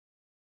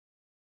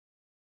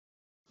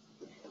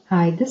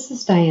Hi, this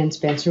is Diane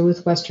Spencer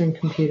with Western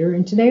Computer,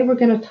 and today we're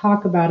going to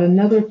talk about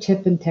another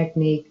tip and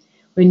technique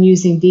when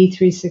using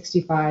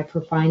D365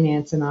 for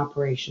finance and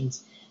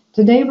operations.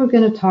 Today we're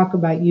going to talk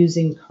about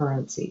using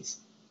currencies.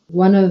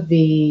 One of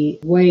the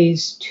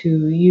ways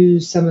to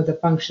use some of the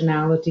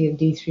functionality of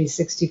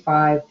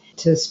D365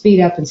 to speed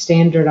up and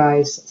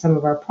standardize some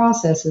of our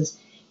processes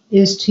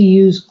is to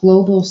use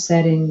global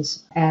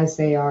settings as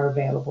they are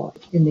available.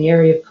 In the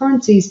area of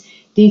currencies,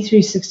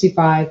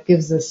 D365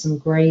 gives us some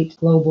great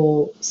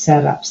global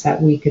setups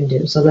that we can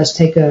do. So let's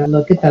take a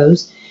look at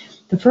those.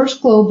 The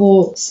first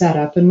global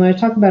setup, and when I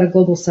talk about a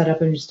global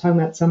setup, I'm just talking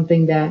about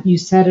something that you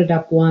set it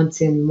up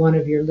once in one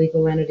of your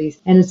legal entities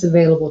and it's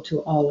available to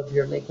all of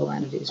your legal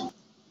entities.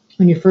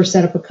 When you first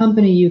set up a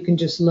company, you can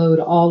just load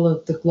all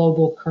of the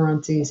global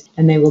currencies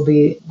and they will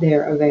be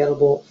there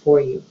available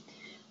for you.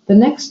 The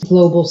next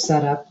global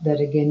setup that,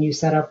 again, you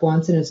set up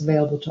once and is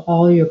available to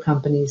all your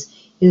companies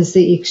is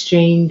the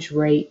exchange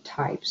rate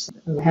types.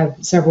 We have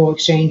several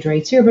exchange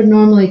rates here, but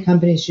normally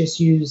companies just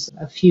use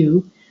a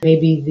few.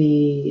 Maybe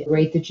the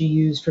rate that you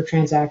use for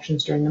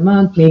transactions during the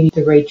month, maybe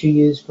the rate you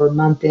use for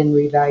month-end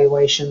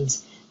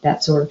revaluations,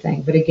 that sort of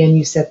thing. But again,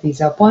 you set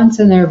these up once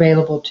and they're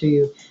available to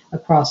you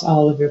across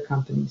all of your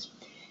companies.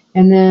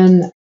 And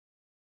then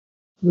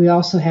we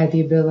also have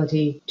the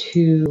ability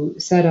to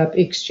set up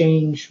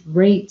exchange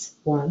rates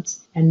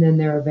once, and then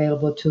they're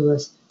available to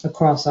us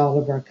across all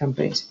of our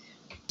companies.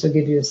 So to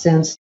give you a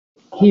sense,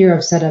 here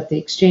I've set up the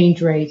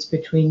exchange rates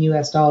between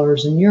US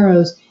dollars and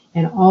euros,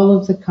 and all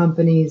of the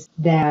companies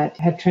that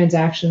have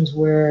transactions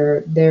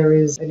where there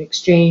is an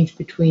exchange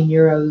between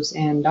euros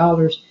and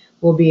dollars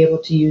will be able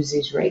to use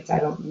these rates. I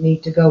don't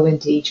need to go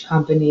into each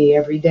company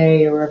every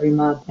day or every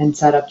month and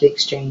set up the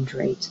exchange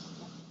rates.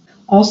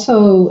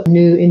 Also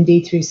new in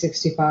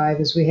D365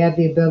 is we have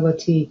the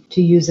ability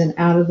to use an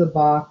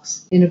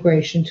out-of-the-box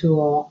integration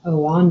tool,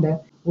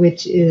 Oanda,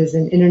 which is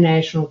an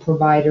international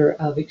provider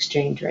of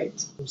exchange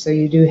rates. So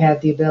you do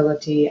have the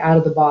ability out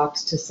of the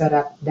box to set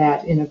up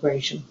that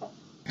integration.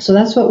 So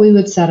that's what we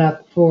would set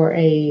up for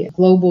a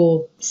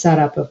global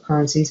setup of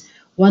currencies.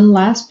 One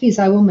last piece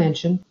I will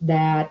mention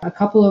that a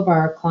couple of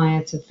our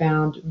clients have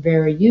found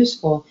very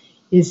useful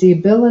is the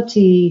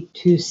ability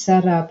to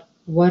set up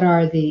what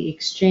are the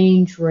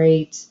exchange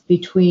rates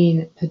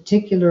between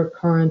particular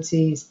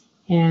currencies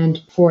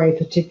and for a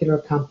particular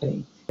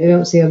company. I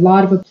don't see a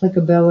lot of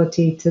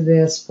applicability to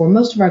this for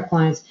most of our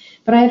clients,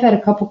 but I have had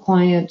a couple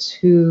clients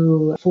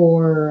who,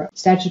 for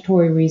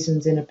statutory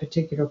reasons in a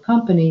particular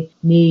company,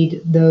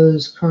 need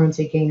those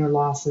currency gain or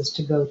losses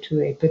to go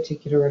to a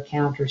particular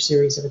account or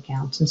series of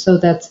accounts. And so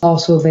that's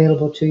also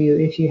available to you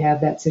if you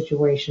have that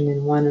situation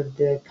in one of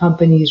the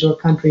companies or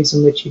countries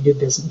in which you do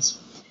business.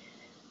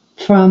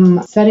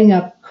 From setting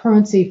up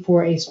currency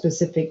for a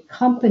specific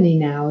company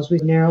now, as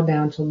we've narrowed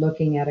down to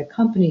looking at a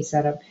company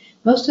setup,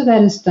 most of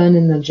that is done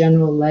in the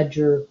general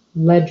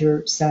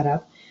ledger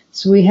setup.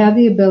 So we have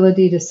the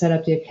ability to set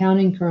up the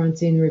accounting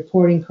currency and the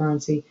reporting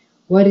currency,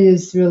 what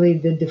is really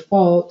the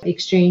default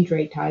exchange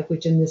rate type,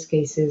 which in this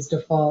case is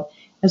default,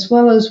 as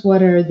well as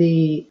what are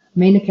the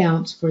main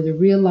accounts for the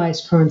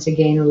realized currency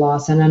gain or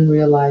loss and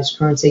unrealized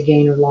currency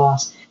gain or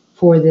loss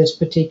for this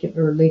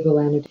particular legal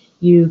entity.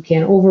 You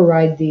can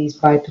override these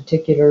by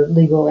particular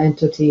legal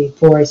entity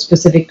for a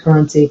specific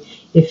currency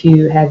if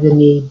you have the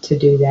need to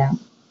do that.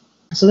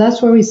 So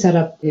that's where we set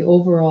up the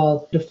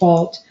overall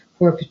default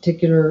for a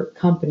particular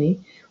company.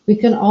 We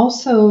can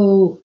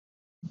also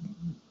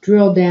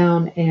drill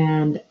down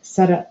and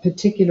set up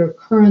particular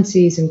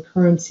currencies and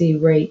currency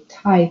rate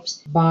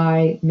types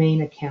by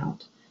main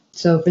account.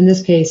 So in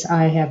this case,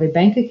 I have a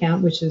bank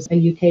account, which is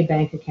a UK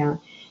bank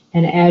account.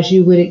 And as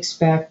you would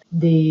expect,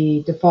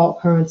 the default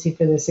currency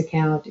for this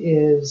account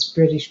is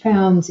British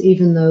pounds,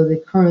 even though the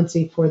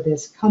currency for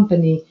this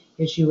company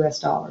is US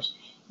dollars.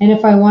 And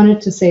if I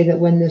wanted to say that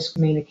when this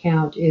main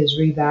account is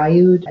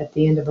revalued at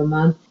the end of a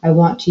month, I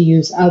want to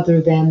use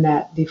other than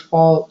that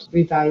default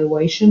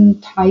revaluation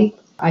type,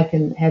 I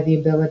can have the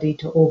ability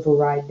to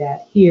override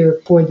that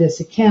here for this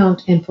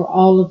account and for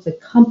all of the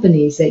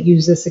companies that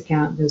use this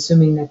account,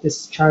 assuming that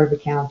this chart of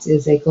accounts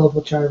is a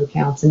global chart of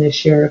accounts and is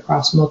shared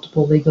across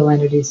multiple legal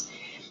entities.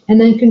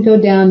 And then can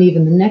go down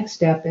even the next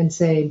step and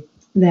say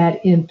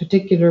that in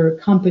particular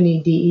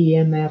company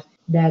DEMF,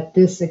 that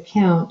this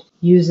account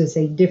uses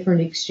a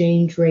different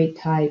exchange rate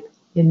type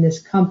in this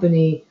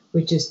company,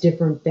 which is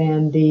different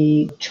than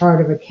the chart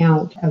of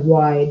account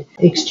wide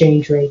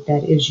exchange rate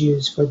that is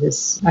used for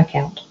this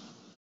account.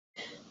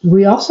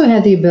 We also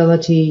have the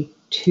ability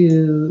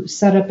to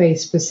set up a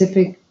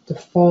specific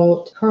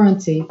default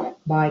currency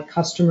by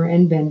customer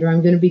and vendor.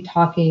 I'm going to be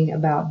talking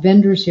about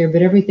vendors here,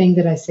 but everything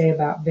that I say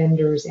about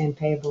vendors and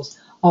payables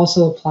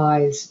also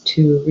applies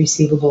to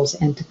receivables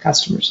and to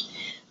customers.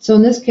 So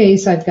in this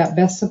case, I've got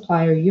Best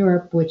Supplier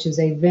Europe, which is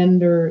a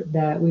vendor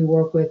that we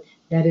work with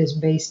that is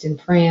based in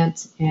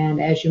France.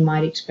 And as you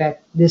might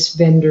expect, this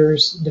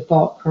vendor's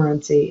default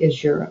currency is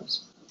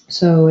euros.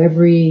 So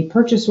every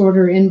purchase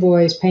order,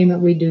 invoice,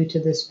 payment we do to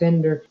this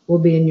vendor will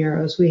be in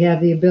euros. We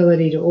have the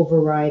ability to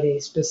override a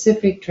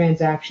specific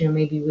transaction.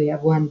 Maybe we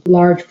have one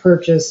large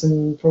purchase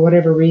and for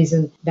whatever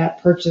reason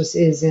that purchase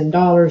is in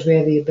dollars. We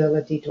have the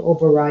ability to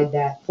override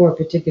that for a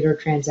particular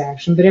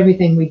transaction. But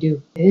everything we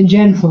do in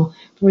general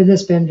for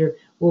this vendor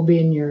will be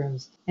in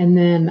euros. And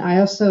then I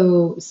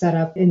also set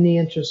up, in the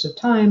interest of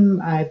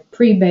time, I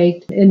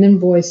pre-baked an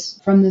invoice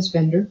from this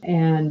vendor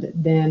and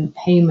then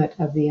payment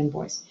of the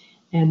invoice.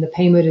 And the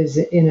payment is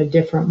in a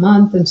different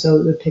month, and so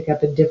it would pick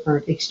up a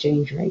different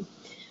exchange rate.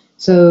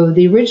 So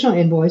the original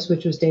invoice,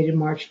 which was dated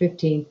March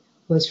 15th,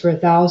 was for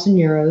 1,000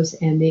 euros,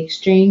 and the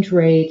exchange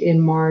rate in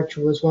March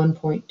was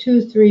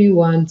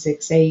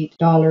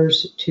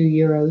 $1.23168 to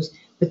euros.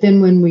 But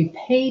then when we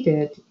paid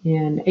it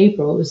in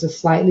April, it was a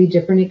slightly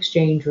different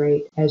exchange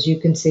rate, as you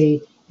can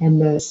see, and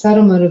the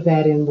settlement of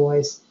that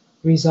invoice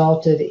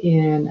resulted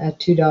in a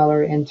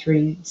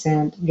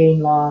 $2.03 gain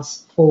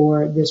loss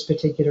for this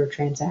particular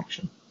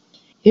transaction.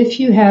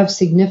 If you have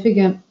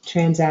significant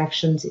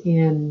transactions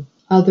in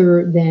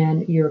other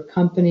than your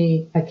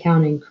company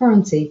accounting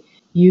currency,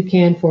 you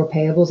can, for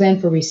payables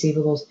and for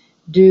receivables,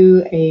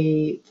 do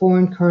a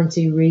foreign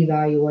currency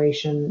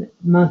revaluation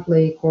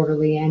monthly,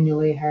 quarterly,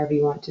 annually, however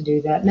you want to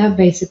do that. And that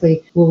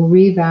basically will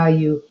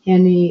revalue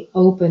any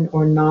open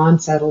or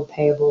non-settled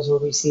payables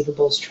or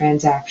receivables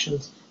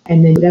transactions.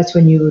 And then that's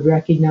when you would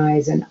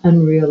recognize an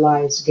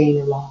unrealized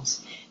gain or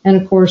loss. And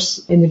of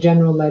course, in the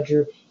general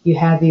ledger, you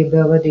have the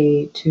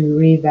ability to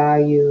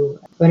revalue,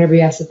 whenever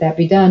you ask that that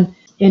be done,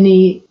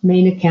 any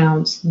main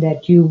accounts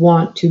that you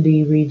want to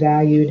be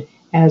revalued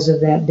as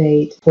of that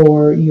date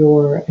for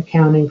your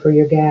accounting, for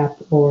your GAAP,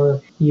 or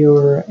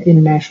your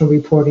international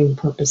reporting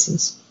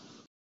purposes.